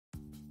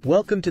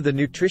Welcome to the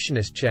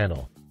Nutritionist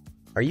channel.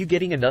 Are you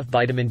getting enough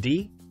vitamin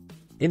D?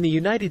 In the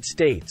United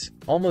States,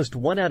 almost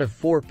 1 out of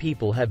 4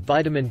 people have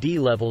vitamin D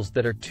levels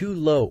that are too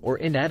low or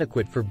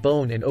inadequate for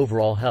bone and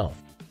overall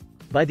health.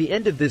 By the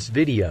end of this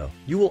video,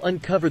 you will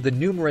uncover the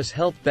numerous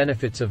health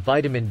benefits of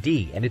vitamin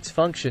D and its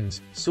functions,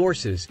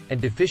 sources,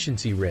 and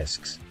deficiency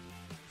risks.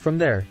 From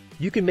there,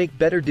 you can make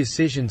better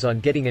decisions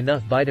on getting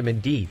enough vitamin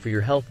D for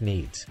your health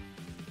needs.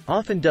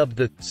 Often dubbed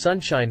the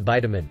sunshine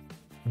vitamin,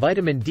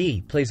 vitamin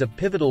D plays a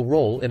pivotal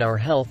role in our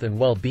health and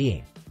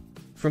well-being.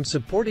 From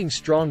supporting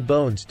strong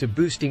bones to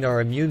boosting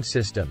our immune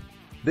system,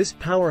 this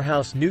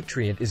powerhouse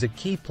nutrient is a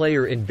key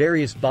player in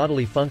various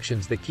bodily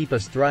functions that keep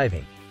us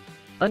thriving.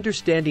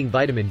 Understanding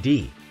vitamin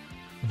D.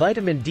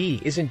 Vitamin D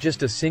isn't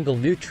just a single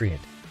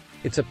nutrient.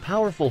 It's a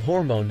powerful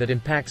hormone that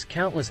impacts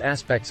countless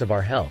aspects of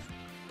our health.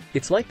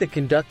 It's like the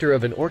conductor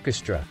of an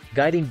orchestra,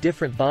 guiding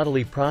different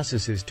bodily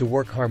processes to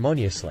work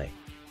harmoniously.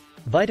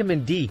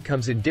 Vitamin D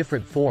comes in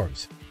different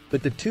forms,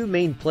 but the two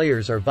main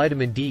players are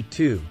vitamin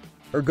D2,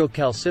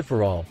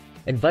 ergocalciferol,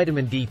 and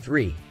vitamin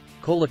D3,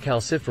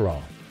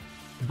 cholecalciferol.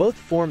 Both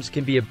forms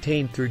can be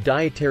obtained through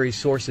dietary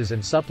sources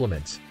and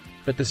supplements,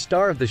 but the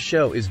star of the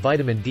show is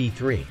vitamin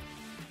D3.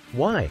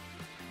 Why?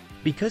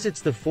 Because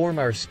it's the form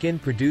our skin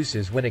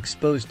produces when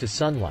exposed to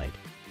sunlight.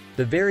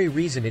 The very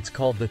reason it's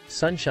called the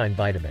sunshine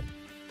vitamin.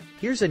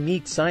 Here's a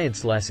neat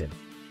science lesson.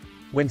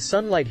 When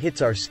sunlight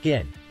hits our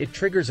skin, it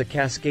triggers a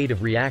cascade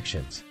of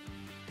reactions.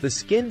 The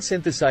skin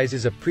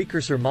synthesizes a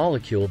precursor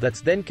molecule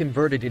that's then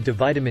converted into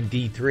vitamin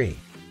D3.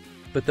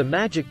 But the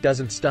magic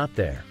doesn't stop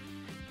there.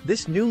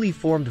 This newly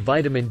formed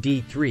vitamin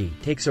D3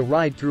 takes a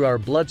ride through our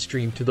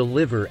bloodstream to the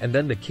liver and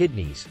then the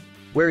kidneys,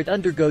 where it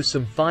undergoes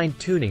some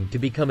fine-tuning to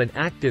become an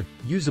active,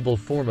 usable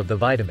form of the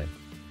vitamin.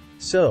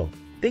 So,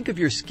 think of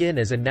your skin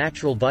as a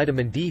natural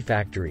vitamin D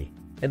factory,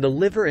 and the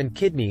liver and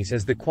kidneys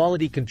as the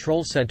quality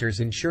control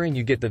centers ensuring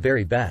you get the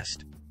very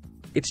best.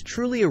 It's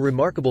truly a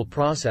remarkable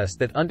process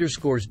that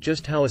underscores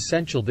just how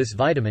essential this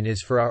vitamin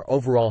is for our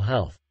overall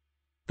health.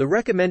 The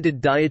recommended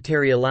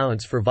dietary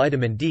allowance for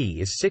vitamin D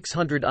is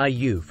 600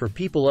 IU for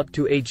people up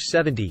to age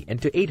 70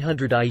 and to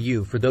 800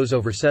 IU for those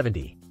over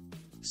 70.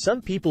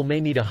 Some people may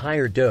need a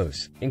higher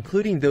dose,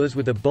 including those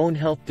with a bone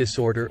health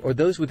disorder or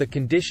those with a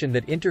condition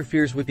that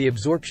interferes with the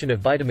absorption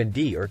of vitamin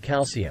D or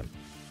calcium.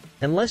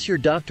 Unless your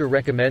doctor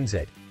recommends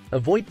it,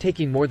 avoid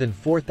taking more than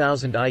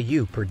 4,000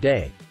 IU per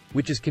day,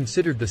 which is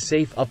considered the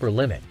safe upper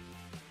limit.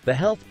 The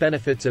health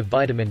benefits of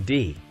vitamin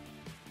D.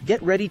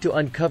 Get ready to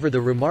uncover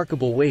the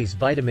remarkable ways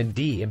vitamin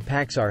D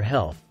impacts our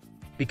health,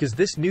 because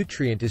this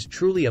nutrient is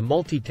truly a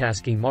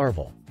multitasking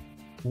marvel.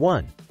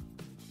 1.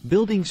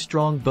 Building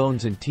strong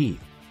bones and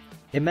teeth.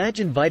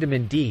 Imagine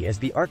vitamin D as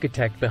the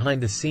architect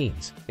behind the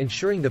scenes,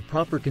 ensuring the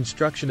proper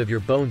construction of your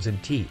bones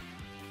and teeth.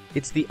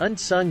 It's the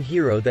unsung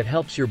hero that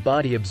helps your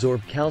body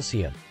absorb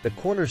calcium, the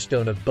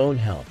cornerstone of bone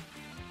health.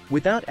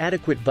 Without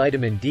adequate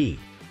vitamin D,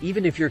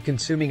 even if you're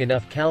consuming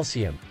enough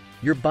calcium,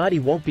 your body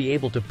won't be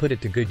able to put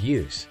it to good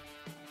use.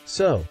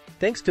 So,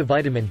 thanks to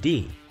vitamin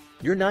D,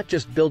 you're not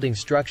just building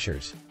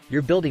structures,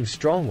 you're building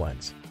strong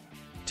ones.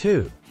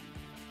 2.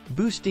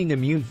 Boosting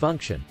immune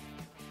function.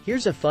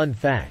 Here's a fun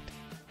fact.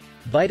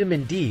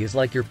 Vitamin D is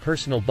like your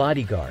personal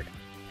bodyguard,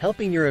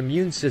 helping your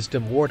immune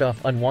system ward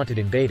off unwanted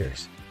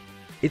invaders.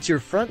 It's your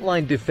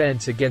frontline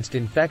defense against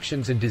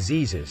infections and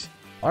diseases,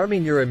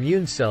 arming your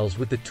immune cells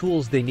with the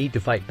tools they need to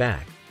fight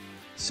back.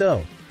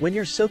 So, when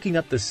you're soaking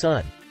up the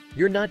sun,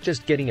 you're not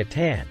just getting a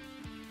tan,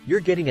 you're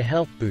getting a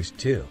health boost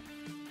too.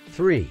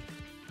 3.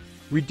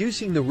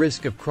 Reducing the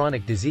risk of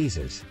chronic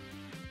diseases.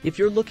 If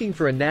you're looking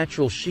for a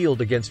natural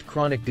shield against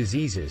chronic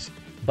diseases,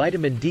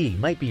 vitamin D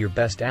might be your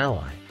best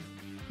ally.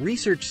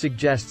 Research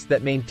suggests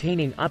that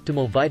maintaining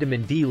optimal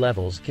vitamin D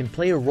levels can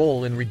play a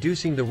role in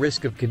reducing the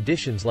risk of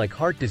conditions like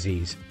heart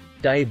disease,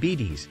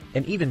 diabetes,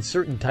 and even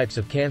certain types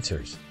of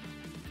cancers.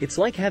 It's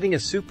like having a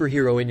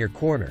superhero in your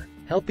corner,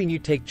 helping you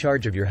take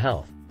charge of your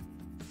health.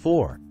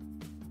 4.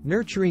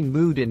 Nurturing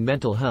mood and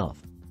mental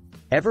health.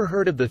 Ever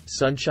heard of the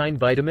sunshine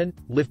vitamin,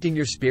 lifting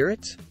your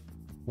spirits?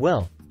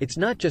 Well, it's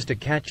not just a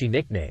catchy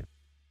nickname.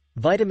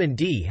 Vitamin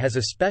D has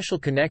a special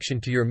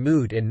connection to your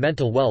mood and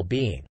mental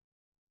well-being.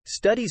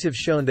 Studies have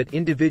shown that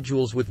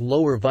individuals with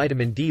lower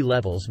vitamin D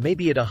levels may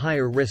be at a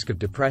higher risk of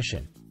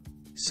depression.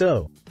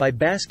 So, by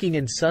basking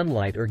in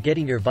sunlight or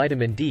getting your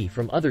vitamin D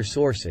from other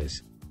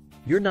sources,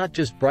 you're not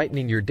just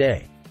brightening your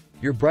day,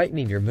 you're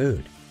brightening your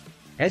mood.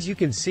 As you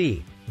can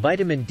see,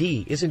 vitamin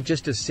D isn't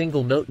just a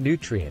single-note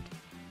nutrient.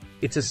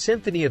 It's a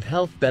symphony of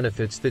health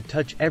benefits that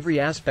touch every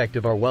aspect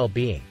of our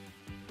well-being.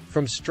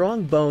 From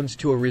strong bones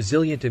to a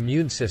resilient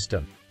immune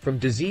system, from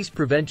disease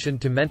prevention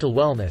to mental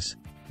wellness,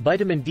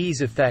 vitamin D's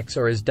effects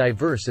are as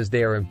diverse as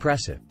they are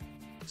impressive.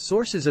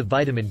 Sources of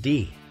vitamin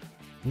D.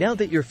 Now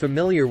that you're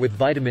familiar with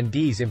vitamin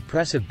D's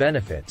impressive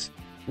benefits,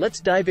 let's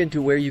dive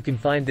into where you can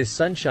find this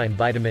sunshine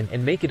vitamin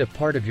and make it a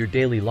part of your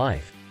daily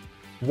life.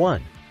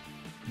 1.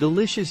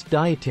 Delicious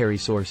dietary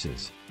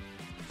sources.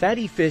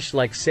 Fatty fish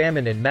like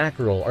salmon and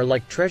mackerel are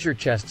like treasure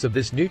chests of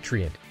this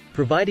nutrient,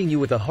 providing you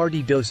with a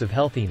hearty dose of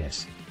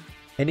healthiness.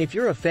 And if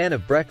you're a fan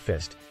of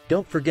breakfast,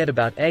 don't forget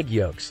about egg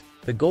yolks,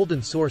 the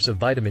golden source of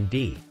vitamin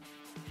D.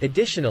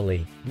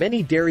 Additionally,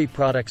 many dairy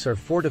products are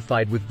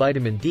fortified with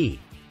vitamin D,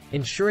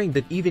 ensuring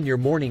that even your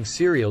morning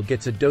cereal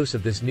gets a dose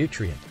of this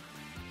nutrient.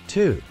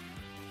 2.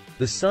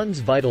 The sun's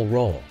vital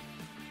role.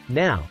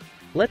 Now,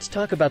 let's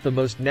talk about the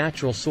most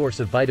natural source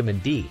of vitamin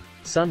D,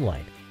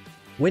 sunlight.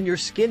 When your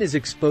skin is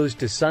exposed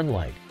to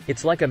sunlight,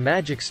 it's like a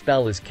magic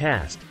spell is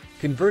cast,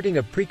 converting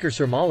a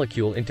precursor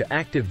molecule into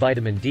active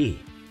vitamin D.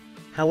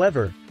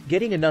 However,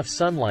 getting enough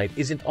sunlight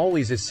isn't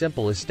always as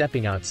simple as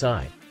stepping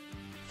outside.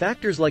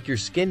 Factors like your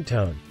skin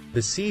tone,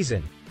 the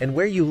season, and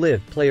where you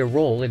live play a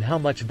role in how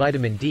much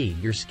vitamin D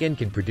your skin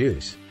can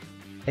produce.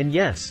 And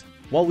yes,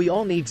 while we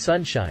all need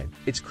sunshine,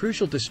 it's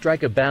crucial to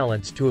strike a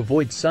balance to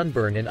avoid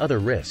sunburn and other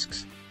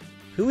risks.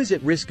 Who is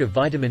at risk of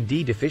vitamin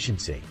D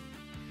deficiency?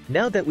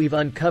 Now that we've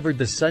uncovered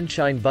the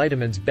sunshine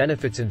vitamin's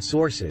benefits and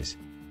sources,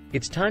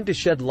 it's time to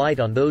shed light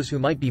on those who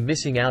might be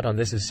missing out on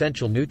this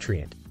essential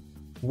nutrient.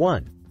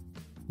 1.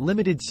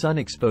 Limited sun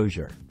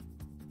exposure.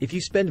 If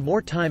you spend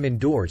more time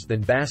indoors than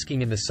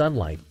basking in the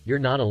sunlight, you're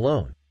not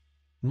alone.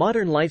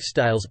 Modern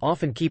lifestyles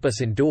often keep us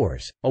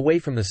indoors, away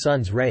from the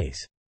sun's rays.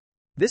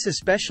 This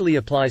especially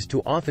applies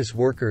to office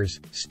workers,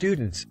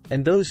 students,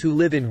 and those who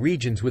live in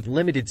regions with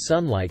limited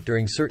sunlight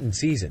during certain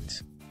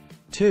seasons.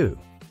 2.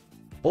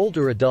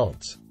 Older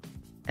adults.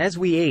 As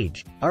we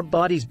age, our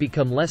bodies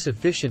become less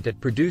efficient at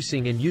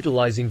producing and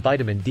utilizing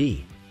vitamin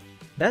D.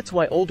 That's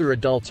why older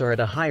adults are at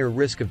a higher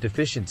risk of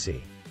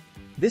deficiency.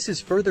 This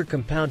is further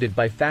compounded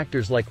by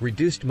factors like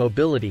reduced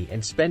mobility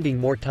and spending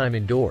more time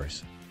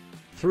indoors.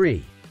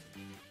 3.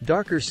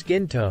 Darker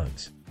skin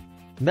tones.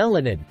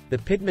 Melanin, the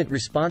pigment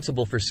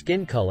responsible for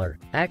skin color,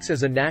 acts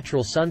as a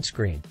natural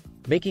sunscreen,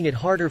 making it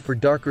harder for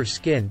darker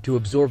skin to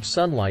absorb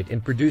sunlight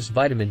and produce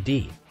vitamin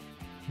D.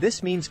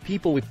 This means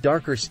people with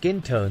darker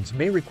skin tones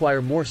may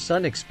require more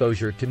sun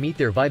exposure to meet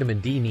their vitamin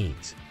D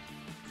needs.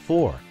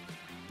 4.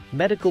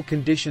 Medical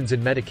conditions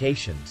and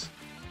medications.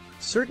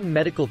 Certain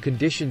medical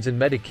conditions and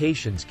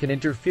medications can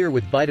interfere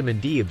with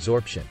vitamin D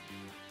absorption.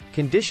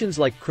 Conditions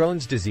like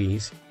Crohn's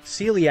disease,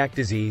 celiac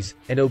disease,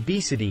 and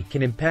obesity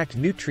can impact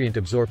nutrient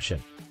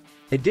absorption.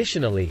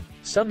 Additionally,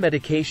 some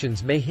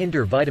medications may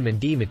hinder vitamin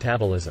D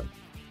metabolism.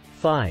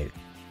 5.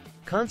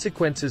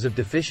 Consequences of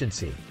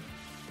deficiency.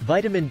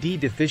 Vitamin D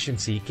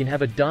deficiency can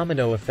have a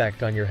domino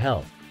effect on your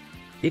health.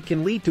 It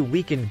can lead to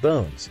weakened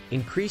bones,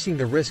 increasing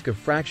the risk of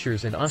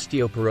fractures and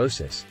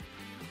osteoporosis.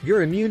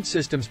 Your immune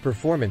system's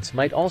performance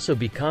might also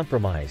be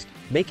compromised,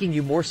 making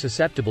you more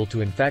susceptible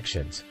to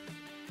infections.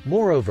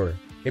 Moreover,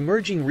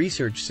 emerging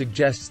research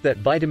suggests that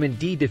vitamin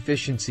D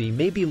deficiency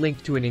may be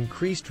linked to an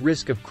increased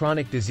risk of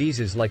chronic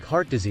diseases like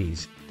heart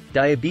disease,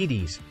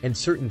 diabetes, and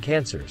certain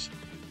cancers.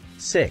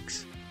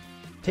 6.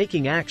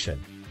 Taking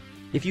action.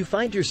 If you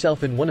find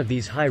yourself in one of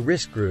these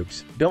high-risk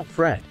groups, don't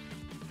fret.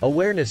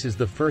 Awareness is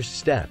the first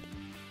step.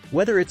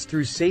 Whether it's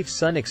through safe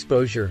sun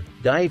exposure,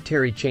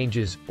 dietary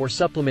changes, or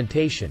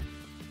supplementation,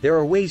 there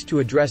are ways to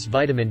address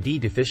vitamin D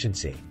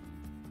deficiency.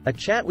 A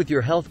chat with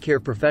your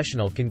healthcare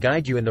professional can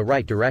guide you in the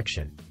right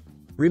direction.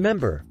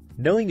 Remember,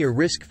 knowing your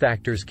risk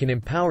factors can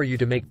empower you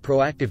to make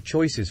proactive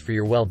choices for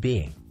your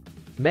well-being.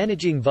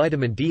 Managing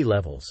vitamin D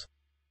levels.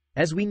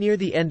 As we near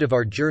the end of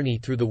our journey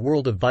through the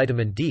world of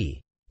vitamin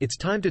D, it's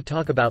time to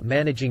talk about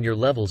managing your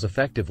levels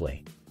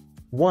effectively.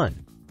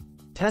 1.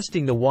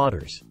 Testing the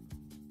waters.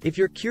 If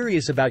you're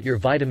curious about your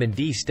vitamin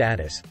D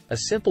status, a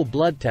simple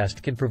blood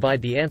test can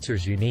provide the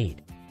answers you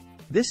need.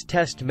 This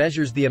test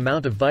measures the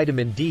amount of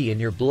vitamin D in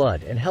your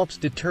blood and helps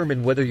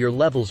determine whether your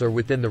levels are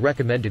within the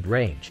recommended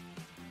range.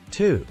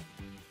 2.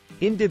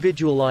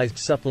 Individualized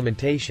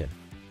supplementation.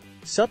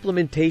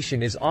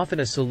 Supplementation is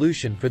often a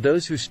solution for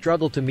those who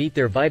struggle to meet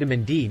their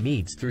vitamin D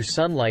needs through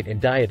sunlight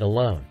and diet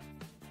alone.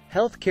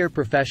 Healthcare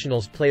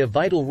professionals play a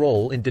vital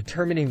role in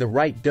determining the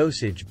right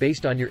dosage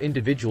based on your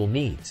individual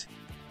needs.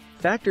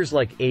 Factors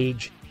like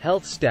age,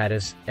 health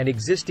status, and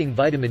existing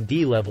vitamin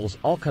D levels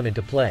all come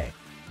into play.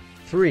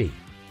 3.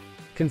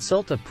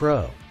 Consult a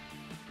pro.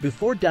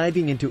 Before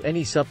diving into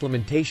any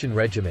supplementation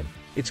regimen,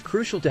 it's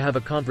crucial to have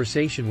a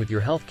conversation with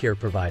your healthcare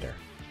provider.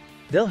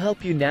 They'll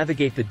help you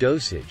navigate the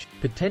dosage,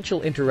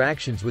 potential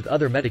interactions with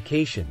other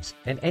medications,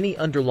 and any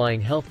underlying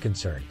health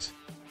concerns.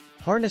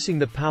 Harnessing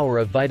the power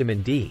of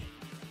vitamin D.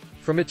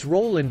 From its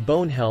role in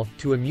bone health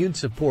to immune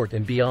support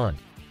and beyond,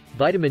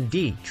 vitamin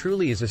D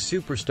truly is a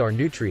superstar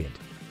nutrient.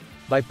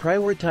 By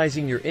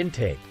prioritizing your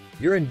intake,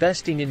 you're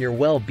investing in your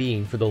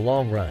well-being for the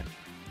long run.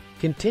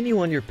 Continue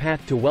on your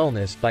path to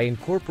wellness by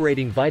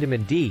incorporating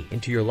vitamin D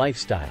into your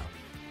lifestyle.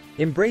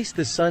 Embrace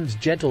the sun's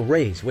gentle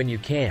rays when you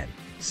can,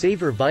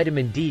 savor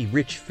vitamin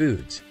D-rich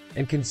foods,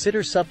 and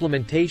consider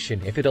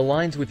supplementation if it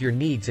aligns with your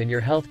needs and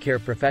your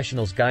healthcare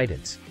professional's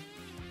guidance.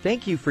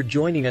 Thank you for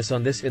joining us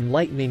on this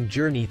enlightening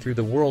journey through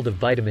the world of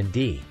vitamin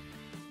D.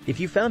 If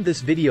you found this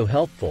video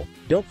helpful,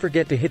 don't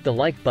forget to hit the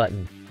like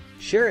button,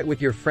 share it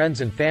with your friends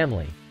and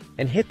family,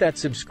 and hit that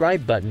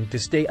subscribe button to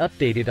stay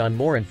updated on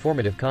more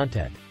informative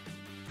content.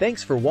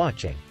 Thanks for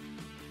watching.